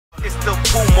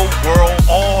world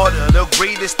order, the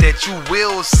greatest that you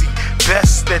will see.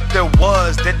 Best that there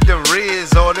was, that there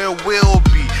is, or there will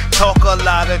be. Talk a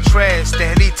lot of trash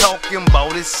that he talking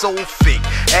about is so fake.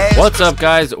 What's up,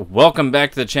 guys? Welcome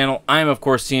back to the channel. I am, of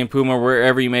course, CM Puma,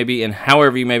 wherever you may be and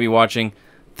however you may be watching.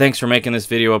 Thanks for making this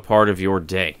video a part of your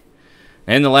day.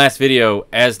 In the last video,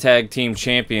 as tag team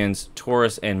champions,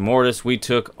 Taurus and Mortis, we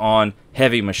took on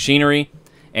Heavy Machinery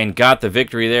and got the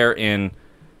victory there in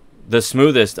the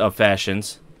smoothest of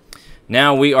fashions.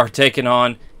 Now we are taking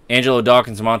on Angelo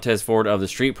Dawkins and Montez Ford of the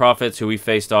Street Profits, who we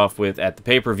faced off with at the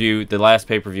pay-per-view, the last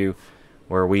pay-per-view,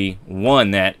 where we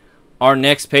won that. Our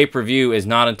next pay-per-view is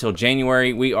not until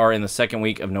January. We are in the second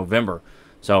week of November.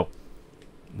 So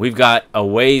we've got a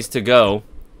ways to go.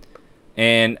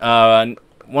 And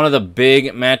one of the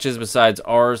big matches besides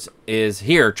ours is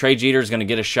here. Trey Jeter's going to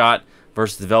get a shot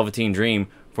versus the Velveteen Dream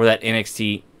for that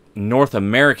NXT North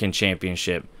American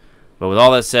Championship. But with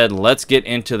all that said, let's get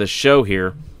into the show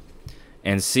here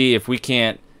and see if we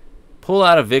can't pull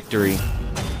out a victory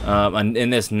in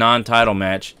this non-title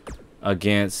match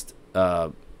against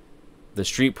the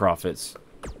Street Profits.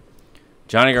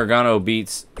 Johnny Gargano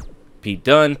beats Pete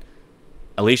Dunne.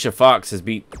 Alicia Fox has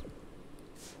beat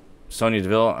Sonya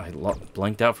Deville. I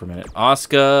blanked out for a minute.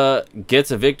 Asuka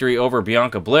gets a victory over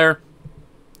Bianca Belair.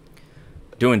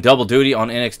 Doing double duty on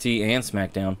NXT and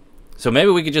SmackDown. So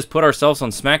maybe we could just put ourselves on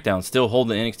SmackDown, still hold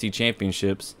the NXT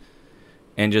championships,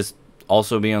 and just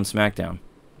also be on SmackDown.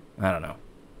 I don't know.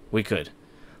 We could.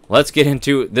 Let's get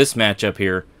into this matchup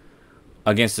here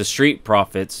against the Street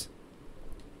Profits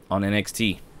on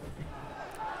NXT.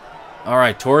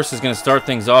 Alright, Taurus is going to start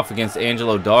things off against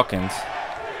Angelo Dawkins.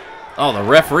 Oh, the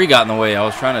referee got in the way. I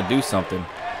was trying to do something.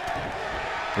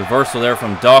 Reversal there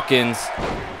from Dawkins.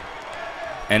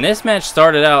 And this match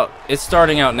started out, it's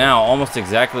starting out now almost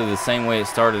exactly the same way it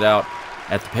started out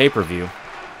at the pay-per-view.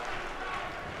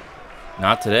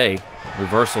 Not today.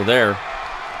 Reversal there.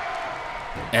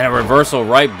 And a reversal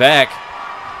right back.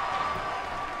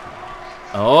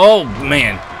 Oh,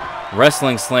 man.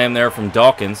 Wrestling slam there from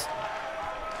Dawkins.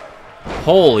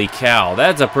 Holy cow.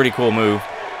 That's a pretty cool move.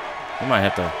 We might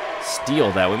have to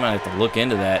steal that. We might have to look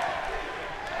into that.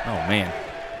 Oh, man.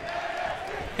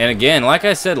 And again, like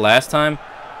I said last time,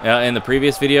 in the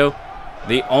previous video,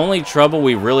 the only trouble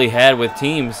we really had with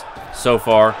teams so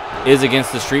far is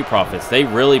against the Street Profits. They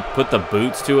really put the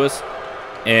boots to us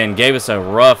and gave us a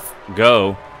rough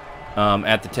go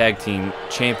at the tag team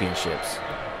championships.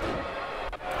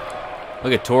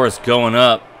 Look at Taurus going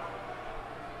up,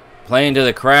 playing to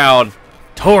the crowd.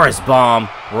 Taurus bomb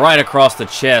right across the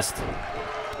chest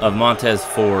of Montez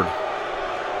Ford.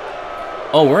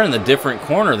 Oh, we're in the different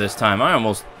corner this time. I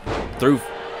almost threw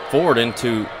Ford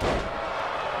into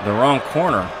the wrong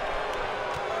corner.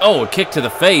 Oh, a kick to the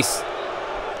face.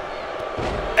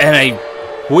 And a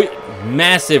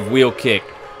massive wheel kick.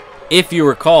 If you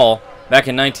recall, back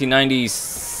in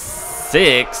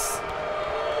 1996,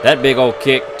 that big old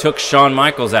kick took Shawn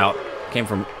Michaels out. Came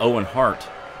from Owen Hart.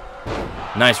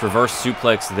 Nice reverse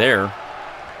suplex there.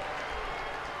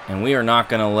 And we are not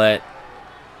going to let...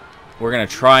 We're going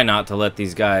to try not to let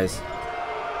these guys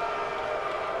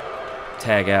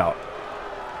tag out.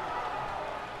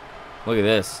 Look at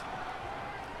this.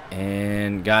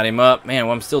 And got him up. Man,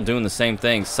 well, I'm still doing the same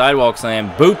thing. Sidewalk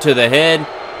slam. Boot to the head.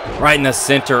 Right in the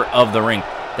center of the ring.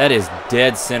 That is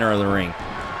dead center of the ring.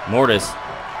 Mortis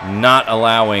not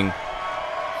allowing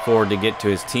Ford to get to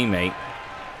his teammate.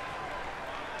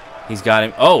 He's got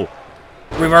him. Oh!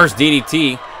 Reverse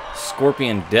DDT.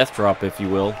 Scorpion death drop, if you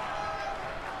will.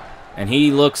 And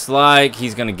he looks like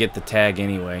he's going to get the tag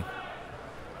anyway.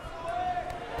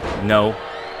 No.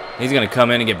 He's going to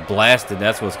come in and get blasted.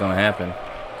 That's what's going to happen.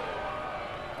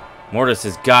 Mortis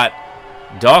has got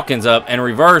Dawkins up and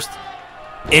reversed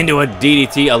into a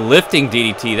DDT, a lifting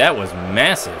DDT. That was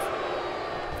massive.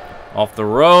 Off the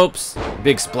ropes.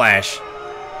 Big splash.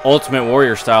 Ultimate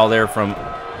Warrior style there from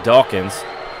Dawkins.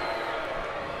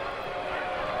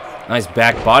 Nice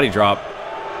back body drop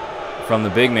from the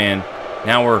big man.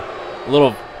 Now we're a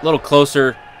little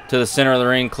closer to the center of the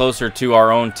ring, closer to our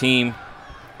own team.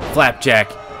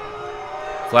 Flapjack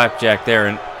there,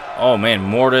 and oh man,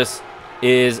 Mortis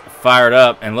is fired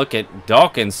up, and look at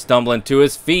Dawkins stumbling to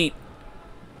his feet.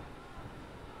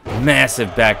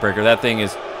 Massive backbreaker. That thing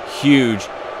is huge,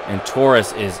 and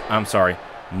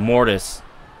Mortis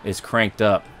is cranked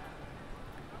up.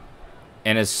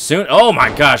 And as soon, oh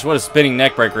my gosh, what a spinning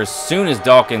neck breaker. As soon as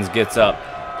Dawkins gets up,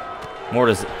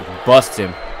 Mortis busts him.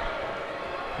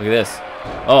 Look at this.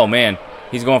 Oh man,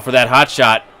 he's going for that hot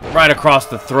shot right across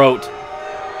the throat.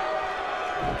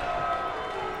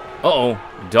 Uh-oh.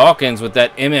 Dawkins with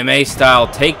that MMA style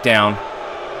takedown.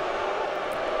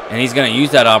 And he's going to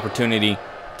use that opportunity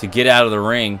to get out of the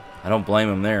ring. I don't blame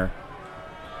him there.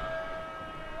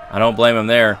 I don't blame him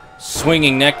there.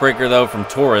 Swinging neckbreaker, though, from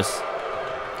Taurus.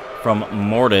 From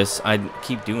Mortis. I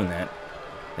keep doing that.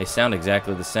 They sound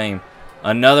exactly the same.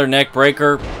 Another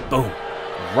neckbreaker. Boom.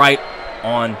 Right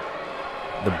on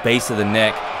the base of the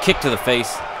neck. Kick to the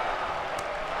face.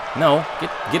 No.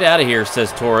 Get out of here,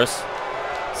 says Taurus.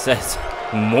 Says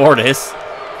Mortis.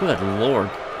 Good Lord.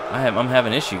 I'm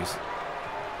having issues.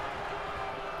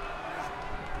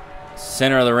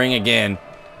 Center of the ring again.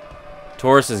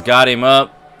 Taurus has got him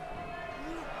up.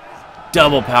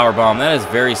 Double power bomb. That is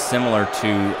very similar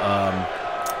to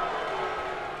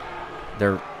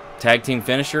their tag team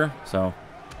finisher. So,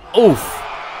 oof.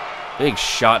 Big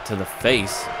shot to the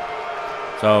face.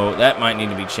 So that might need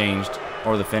to be changed.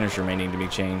 Or the finisher may need to be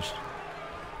changed.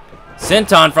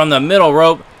 Senton from the middle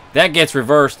rope. That gets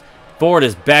reversed. Ford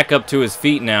is back up to his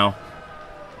feet now.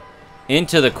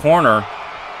 Into the corner.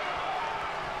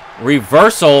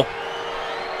 Reversal.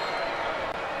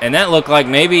 And that looked like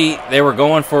maybe they were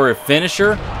going for a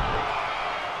finisher.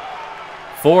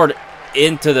 Ford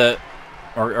into the...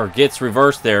 Or gets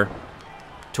reversed there.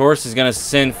 Taurus is going to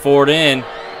send Ford in.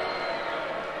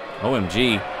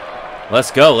 OMG.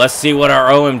 Let's go. Let's see what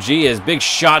our OMG is. Big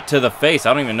shot to the face.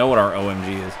 I don't even know what our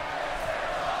OMG is.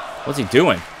 What's he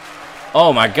doing?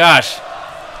 Oh my gosh.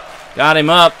 Got him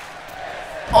up.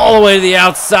 All the way to the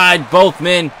outside. Both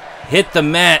men hit the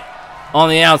mat on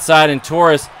the outside. And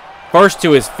Taurus first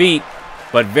to his feet,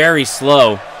 but very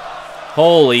slow.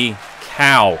 Holy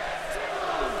cow.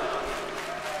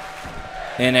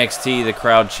 NXT, the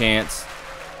crowd chants.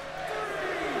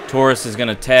 Taurus is going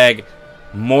to tag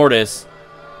Mortis.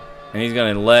 And he's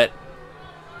going to let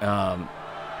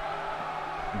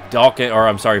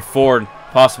Ford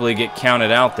possibly get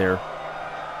counted out there.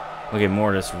 Look at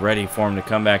Mortis ready for him to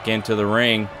come back into the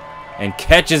ring. And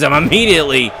catches him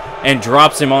immediately and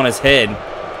drops him on his head.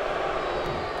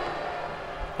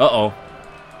 Uh-oh.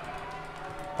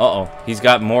 Uh-oh. He's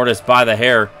got Mortis by the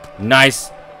hair.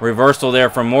 Nice reversal there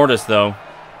from Mortis, though.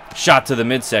 Shot to the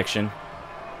midsection.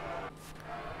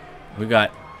 We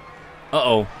got...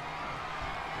 Uh-oh.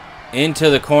 Into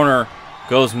the corner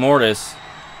goes Mortis.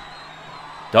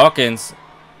 Dawkins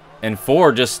and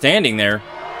Ford just standing there.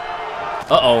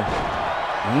 Uh-oh.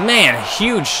 Man,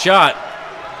 huge shot.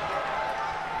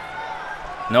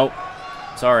 Nope.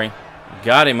 Sorry.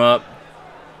 Got him up.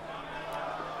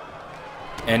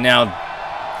 And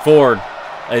now Ford.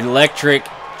 Electric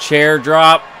chair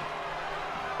drop.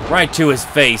 Right to his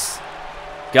face.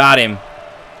 Got him.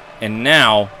 And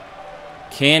now,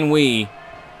 can we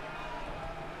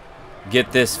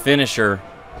get this finisher?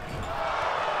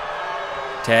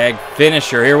 Tag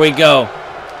finisher. Here we go.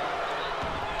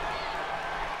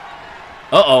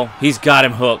 Uh-oh. He's got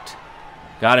him hooked.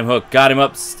 Got him hooked. Got him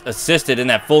up, assisted in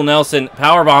that full Nelson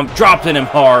powerbomb. Dropping him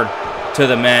hard to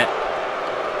the mat.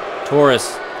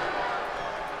 Taurus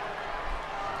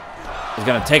is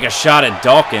going to take a shot at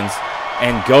Dawkins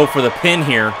and go for the pin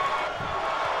here.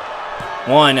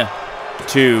 1,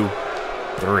 2,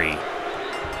 3.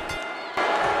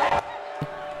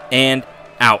 And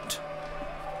out.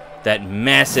 That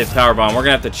massive powerbomb. We're going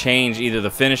to have to change either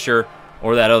the finisher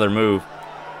or that other move.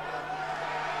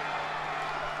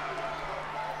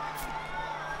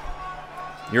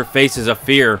 Your faces of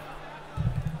fear.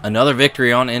 Another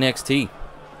victory on NXT.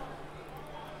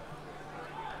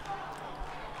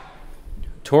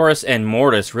 Taurus and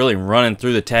Mortis really running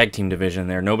through the tag team division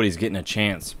there. Nobody's getting a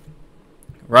chance.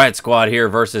 Riot Squad here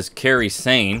versus Kairi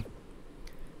Sane.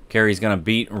 Kairi's going to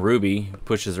beat Ruby.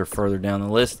 Pushes her further down the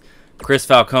list. Chris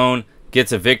Falcone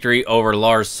gets a victory over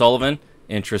Lars Sullivan.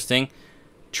 Interesting.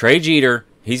 Trey Jeter,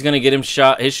 he's going to get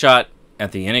his shot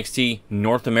at the NXT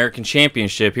North American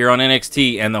Championship here on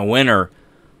NXT. And the winner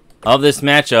of this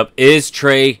matchup is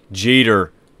Trey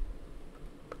Jeter.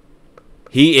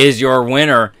 He is your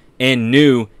winner and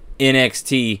new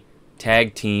NXT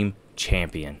Tag Team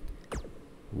Champion.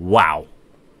 Wow.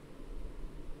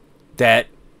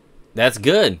 That's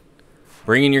good.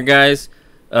 Bring in your guys.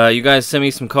 You guys send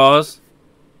me some calls.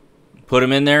 Put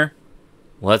them in there.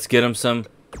 Let's get them some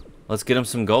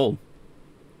gold.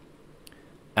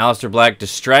 Aleister Black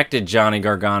distracted Johnny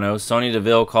Gargano. Sonya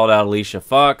Deville called out Alicia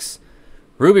Fox.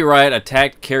 Ruby Riott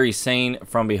attacked Kairi Sane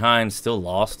from behind, still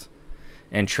lost.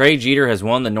 And Trey Jeter has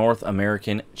won the North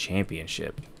American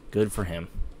Championship. Good for him.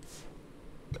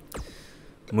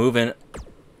 Moving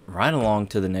right along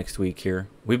to the next week here.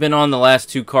 We've been on the last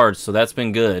 2 cards, so that's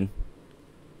been good.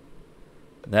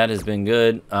 That has been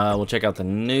good. We'll check out the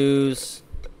news.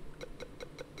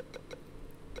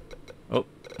 Oh,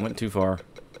 went too far.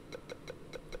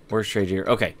 Where's Trey Jeter?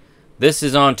 Okay. This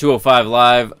is on 205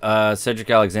 Live. Cedric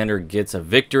Alexander gets a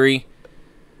victory.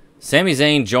 Sami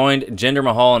Zayn joined Jinder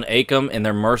Mahal and Akam in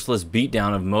their merciless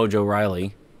beatdown of Mojo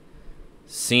Rawley.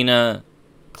 Cena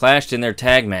clashed in their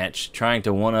tag match, trying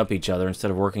to one-up each other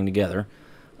instead of working together.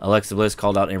 Alexa Bliss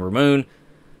called out Ember Moon.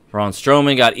 Braun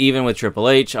Strowman got even with Triple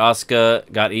H.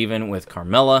 Asuka got even with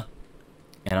Carmella.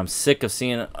 And I'm sick of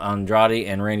seeing Andrade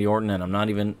and Randy Orton, and I'm not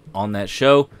even on that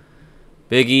show.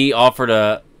 Big E offered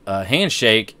a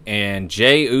handshake, and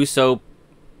Jey Uso...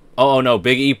 Oh, no,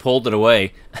 Big E pulled it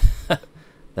away.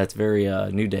 That's very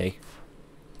New Day.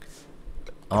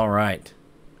 All right.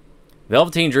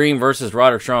 Velveteen Dream versus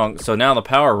Roderick Strong. So now the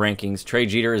power rankings. Trey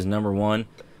Jeter is number 1.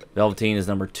 Velveteen is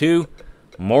number 2.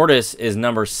 Mortis is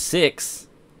number 6.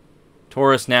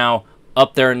 Taurus now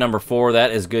up there at number 4.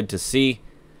 That is good to see.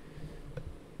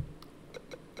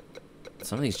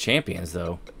 Some of these champions,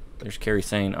 though. There's Kerry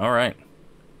Sane. All right.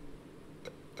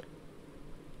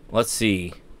 Let's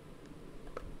see.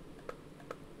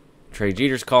 Trey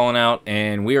Jeter's calling out,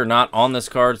 and we are not on this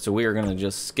card, so we are going to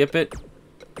just skip it.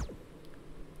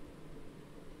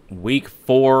 Week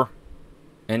 4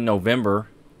 in November.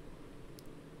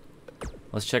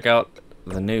 Let's check out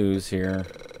the news here.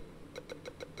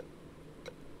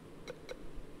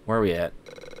 Where are we at?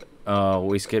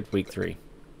 We skipped week 3.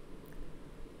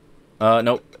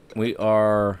 Nope. We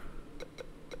are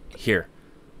here.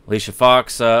 Alicia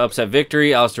Fox upset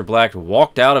victory. Aleister Black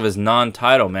walked out of his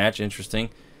non-title match. Interesting.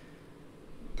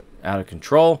 Out of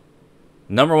control.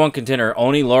 Number 1 contender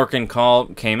Oni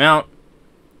Lorcan came out,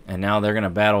 and now they're going to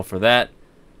battle for that.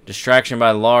 Distraction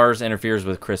by Lars interferes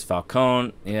with Chris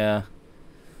Falcone. Yeah.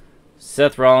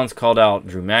 Seth Rollins called out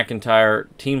Drew McIntyre.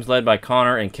 Teams led by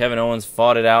Connor and Kevin Owens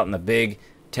fought it out in the big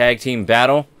tag team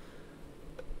battle.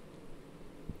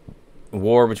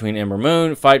 War between Ember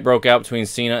Moon. Fight broke out between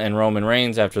Cena and Roman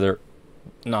Reigns after their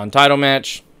non-title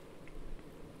match.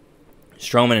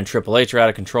 Strowman and Triple H are out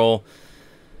of control.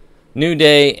 New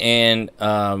Day and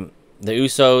the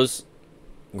Usos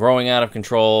growing out of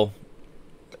control.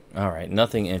 All right,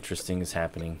 nothing interesting is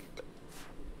happening.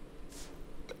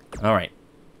 All right.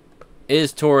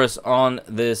 Is Taurus on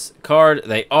this card?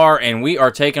 They are, and we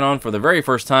are taking on for the very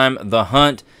first time the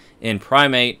Hunt in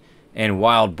Primate and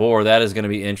Wild Boar. That is going to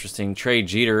be interesting. Trey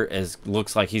Jeter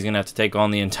looks like he's going to have to take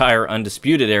on the entire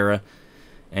Undisputed Era,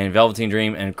 and Velveteen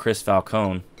Dream and Chris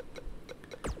Falcone.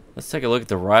 Let's take a look at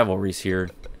the rivalries here.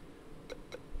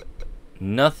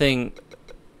 Nothing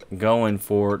going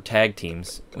for tag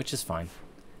teams, which is fine.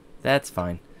 That's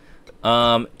fine.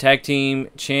 Tag team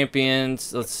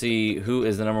champions. Let's see who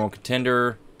is the number 1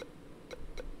 contender.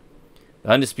 The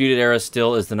Undisputed Era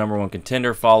still is the number 1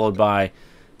 contender, followed by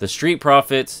the Street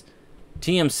Profits,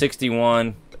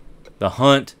 TM61, the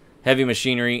Hunt, Heavy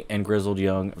Machinery, and Grizzled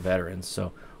Young Veterans.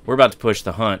 So we're about to push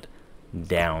the Hunt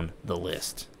down the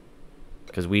list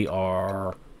because we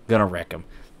are gonna wreck them.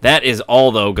 That is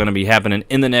all, though, going to be happening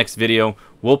in the next video.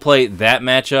 We'll play that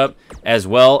matchup as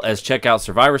well as check out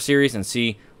Survivor Series and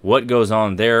see what goes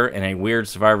on there in a weird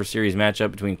Survivor Series matchup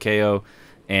between KO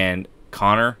and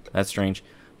Connor. That's strange.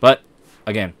 But,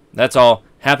 again, that's all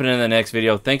happening in the next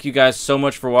video. Thank you guys so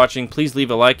much for watching. Please leave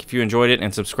a like if you enjoyed it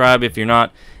and subscribe if you're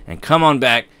not. And come on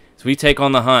back as we take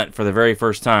on the Hunt for the very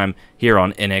first time here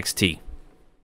on NXT.